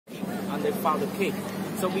and they found the cake.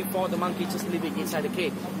 So before the monkey just living inside the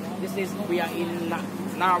cake. This is we are in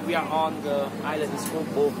now we are on the island. It's called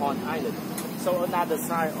Bohon Island. So another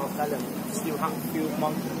side of the island still have few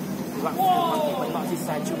monkeys. But not this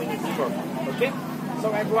side too many people. Okay.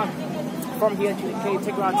 So everyone, from here to the cave,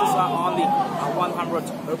 take around just only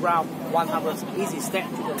 100 easy step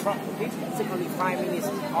to the front. Okay, it's only 5 minutes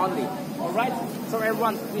only. All right. So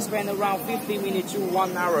everyone, we spend around 50 minutes to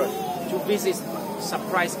 1 hour to visit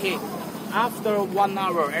surprise cave. After 1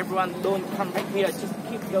 hour, everyone don't come back here. Just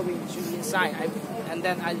keep going to inside, and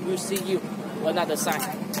then I will see you another side.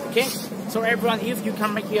 Okay. So everyone, if you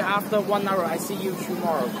come back here after 1 hour, I see you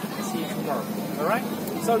tomorrow. I see you tomorrow. All right.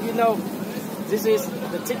 So you know. This is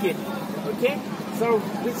the ticket, okay? So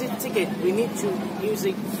with this ticket, we need to use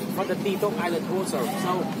it for the Tidong Island also.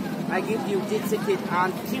 So I give you this ticket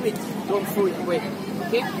and keep it, don't throw it away,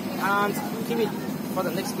 okay? And keep it for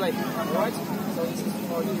the next place, alright? So this is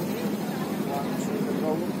for you.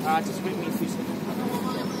 Just wait me 3 seconds.